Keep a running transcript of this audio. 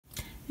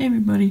Hey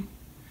everybody,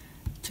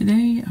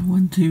 today I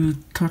want to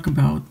talk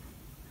about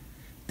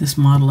this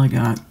model I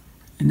got,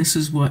 and this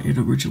is what it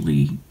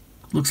originally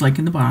looks like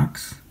in the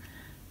box.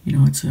 You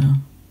know, I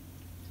think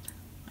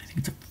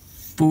it's a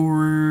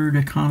Ford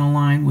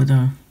Econoline with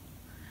a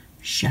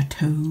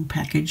Chateau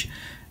package.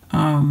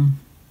 And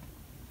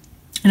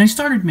I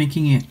started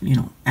making it,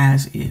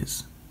 as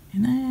is,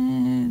 and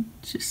I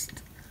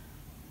just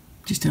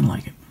didn't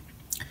like it.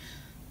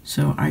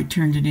 So I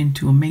turned it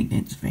into a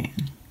maintenance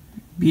van.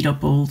 Beat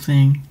up old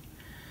thing,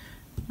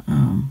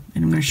 and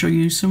I'm going to show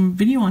you some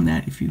video on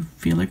that if you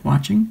feel like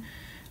watching.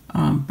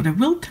 But I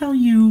will tell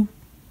you,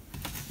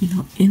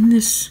 on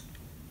this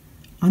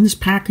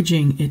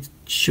packaging, it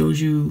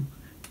shows you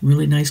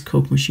really nice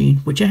Coke machine,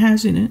 which it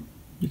has in it.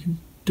 You can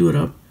do it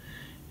up,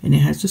 and it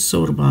has the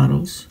soda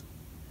bottles.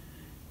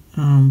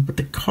 But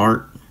the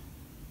cart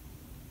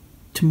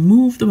to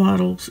move the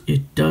bottles,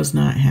 it does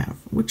not have,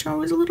 which I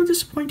was a little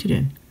disappointed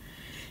in.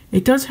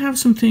 It does have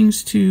some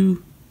things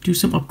to do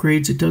some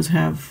upgrades. It does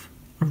have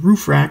a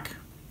roof rack,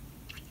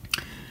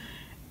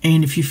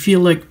 and if you feel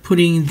like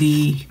putting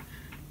the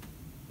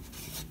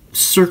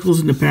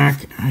circles in the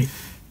back,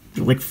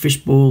 like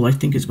fishbowl, I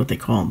think is what they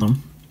call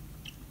them.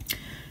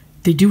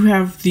 They do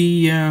have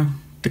the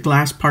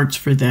glass parts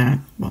for that.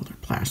 Well, they're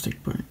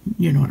plastic, but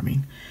you know what I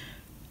mean.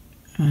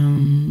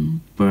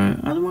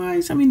 But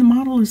otherwise, the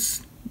model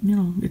is,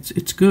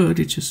 it's good.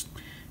 It just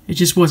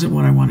wasn't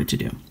what I wanted to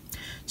do.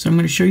 So I'm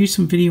going to show you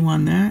some video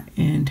on that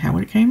and how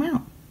it came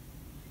out.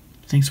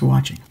 Thanks for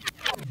watching.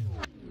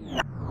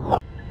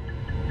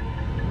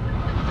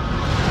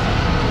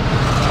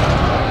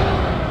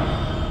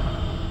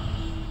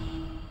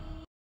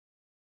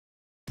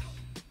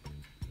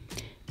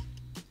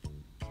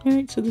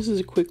 Alright, so this is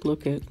a quick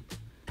look at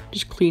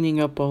just cleaning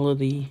up all of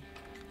the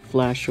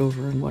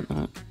flashover and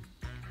whatnot.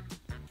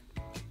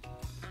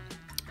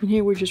 And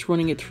here we're just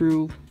running it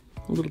through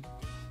a little.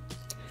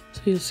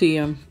 So you'll see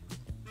I'm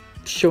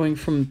showing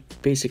from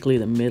basically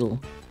the middle.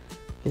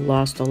 I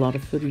lost a lot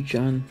of footage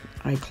on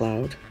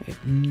iCloud. I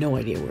have no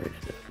idea where it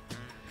is.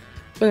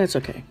 But that's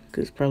okay,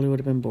 because it probably would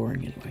have been boring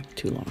anyway,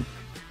 too long.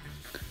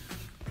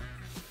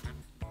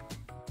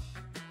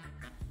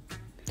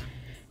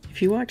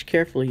 If you watch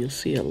carefully, you'll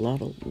see a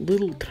lot of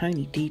little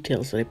tiny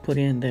details that I put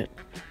in that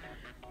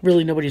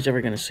really nobody's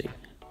ever going to see.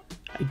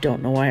 I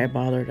don't know why I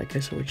bothered. I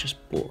guess I was just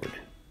bored.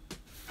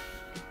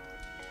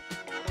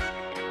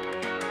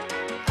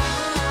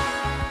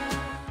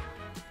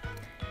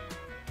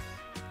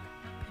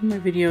 In my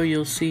video,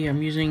 you'll see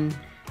I'm using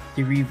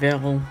the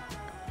Revell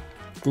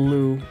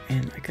glue,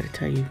 and I gotta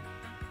tell you,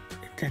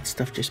 that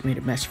stuff just made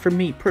a mess. For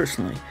me,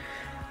 personally,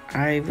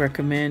 I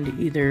recommend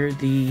either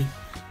the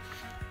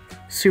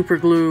super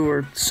glue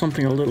or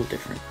something a little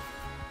different.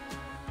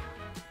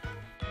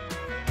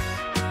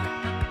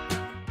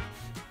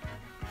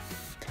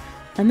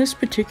 On this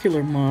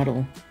particular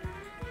model,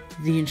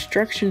 the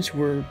instructions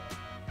were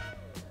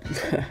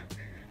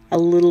a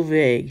little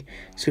vague,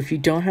 so if you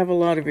don't have a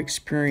lot of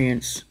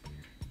experience,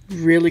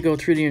 really go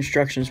through the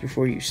instructions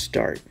before you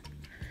start,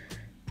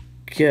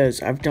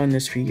 because I've done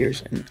this for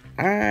years and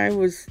I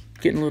was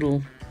getting a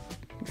little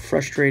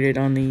frustrated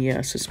on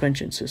the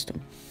suspension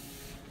system.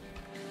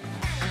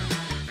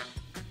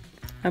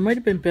 I might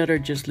have been better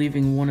just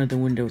leaving one of the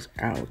windows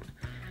out,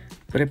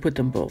 but I put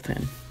them both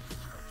in,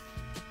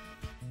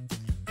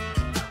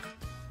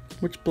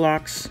 which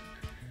blocks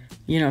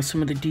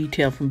some of the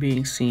detail from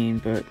being seen,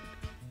 but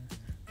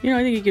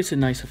I think it gives a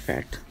nice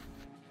effect.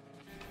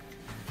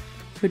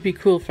 It would be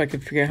cool if I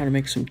could figure out how to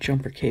make some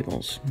jumper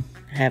cables,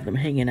 have them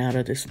hanging out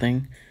of this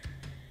thing.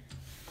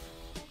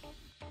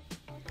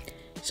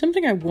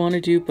 Something I want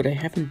to do, but I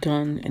haven't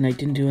done, and I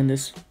didn't do in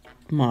this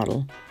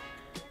model,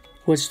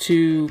 was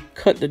to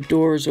cut the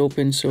doors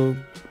open so,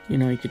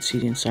 you could see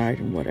the inside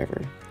and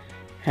whatever.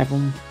 Have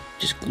them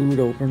just glued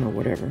open or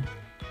whatever.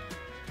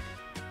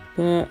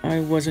 But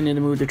I wasn't in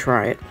the mood to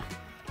try it.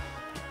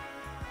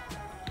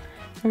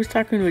 I was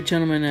talking to a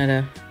gentleman at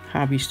a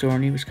hobby store,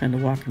 and he was kind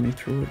of walking me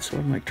through it, so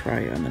I might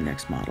try it on the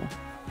next model.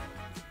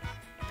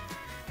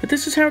 But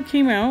this is how it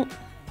came out.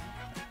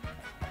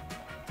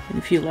 And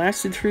if you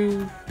lasted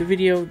through the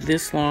video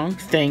this long,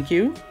 thank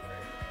you.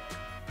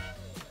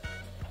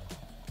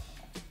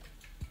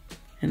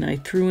 And I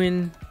threw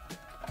in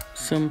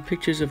some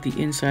pictures of the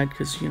inside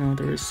because,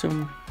 there is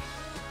some,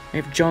 I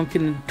have junk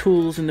and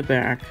tools in the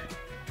back.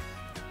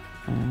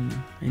 And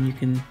you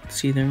can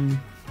see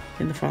them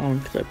in the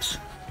following clips.